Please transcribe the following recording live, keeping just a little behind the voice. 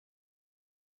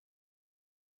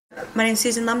My name's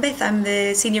Susan Lambeth. I'm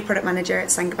the Senior Product Manager at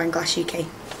Saint-Gobain Glass UK.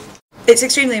 It's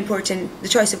extremely important, the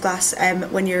choice of glass,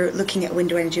 when you're looking at a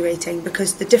window energy rating,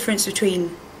 because the difference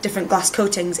between different glass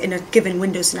coatings in a given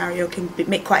window scenario can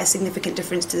make quite a significant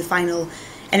difference to the final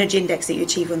energy index that you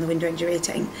achieve on the window energy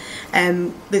rating.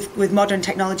 With modern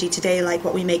technology today, like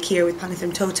what we make here with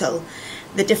Planetherm Total,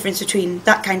 the difference between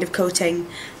that kind of coating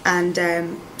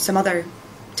and some other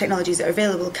technologies that are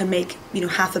available can make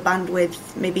half a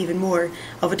bandwidth, maybe even more,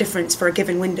 of a difference for a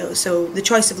given window. So the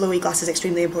choice of low E glass is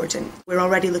extremely important. We're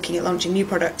already looking at launching new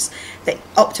products that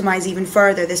optimise even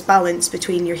further this balance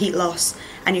between your heat loss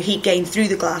and your heat gain through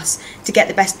the glass to get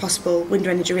the best possible window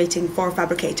energy rating for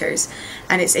fabricators.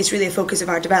 And it's really a focus of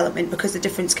our development because the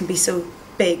difference can be so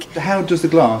big. How does the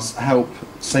glass help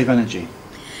save energy?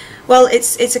 Well,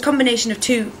 it's a combination of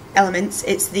two elements.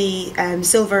 It's the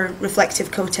silver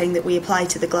reflective coating that we apply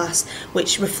to the glass,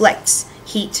 which reflects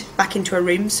heat back into a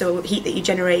room, so heat that you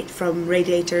generate from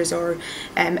radiators or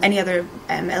any other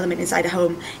element inside a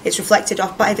home, it's reflected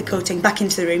off by the coating back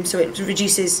into the room, so it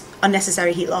reduces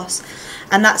unnecessary heat loss.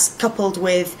 And that's coupled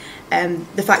with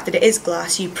the fact that it is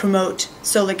glass. You promote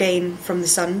solar gain from the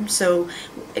sun, so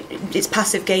it's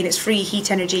passive gain, it's free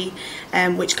heat energy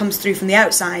which comes through from the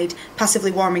outside,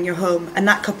 passively warming your home, and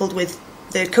that coupled with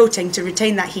the coating to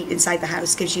retain that heat inside the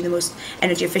house gives you the most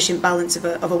energy efficient balance of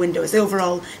a window. It's the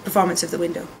overall performance of the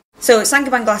window. So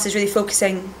Saint-Gobain Glass is really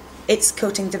focusing its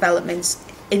coating developments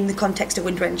in the context of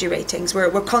window energy ratings.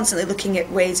 We're constantly looking at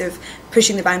ways of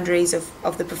pushing the boundaries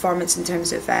of the performance in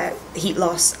terms of heat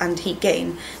loss and heat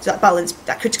gain, so that balance,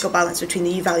 that critical balance between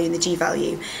the U value and the G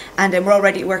value. And we're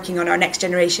already working on our next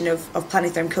generation of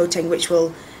Planetherm coating, which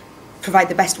will provide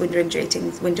the best window energy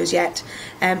rating windows yet.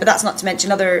 But that's not to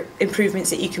mention other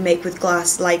improvements that you can make with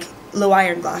glass, like low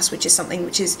iron glass, which is something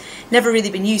which has never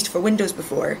really been used for windows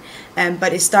before,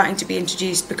 but is starting to be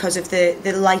introduced because of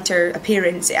the lighter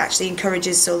appearance. It actually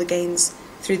encourages solar gains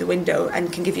through the window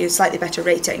and can give you a slightly better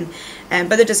rating,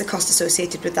 but there is a cost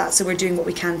associated with that, so we're doing what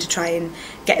we can to try and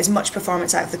get as much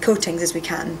performance out of the coatings as we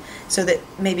can, so that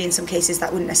maybe in some cases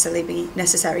that wouldn't necessarily be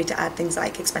necessary to add things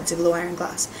like expensive low iron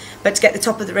glass. But to get the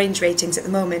top of the range ratings at the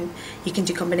moment, you can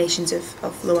do combinations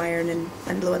of low iron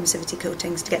and low emissivity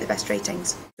coatings to get the best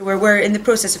ratings. So we're in the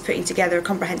process of putting together a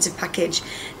comprehensive package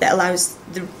that allows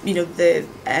the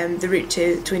route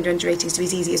to window energy ratings to be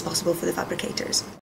as easy as possible for the fabricators.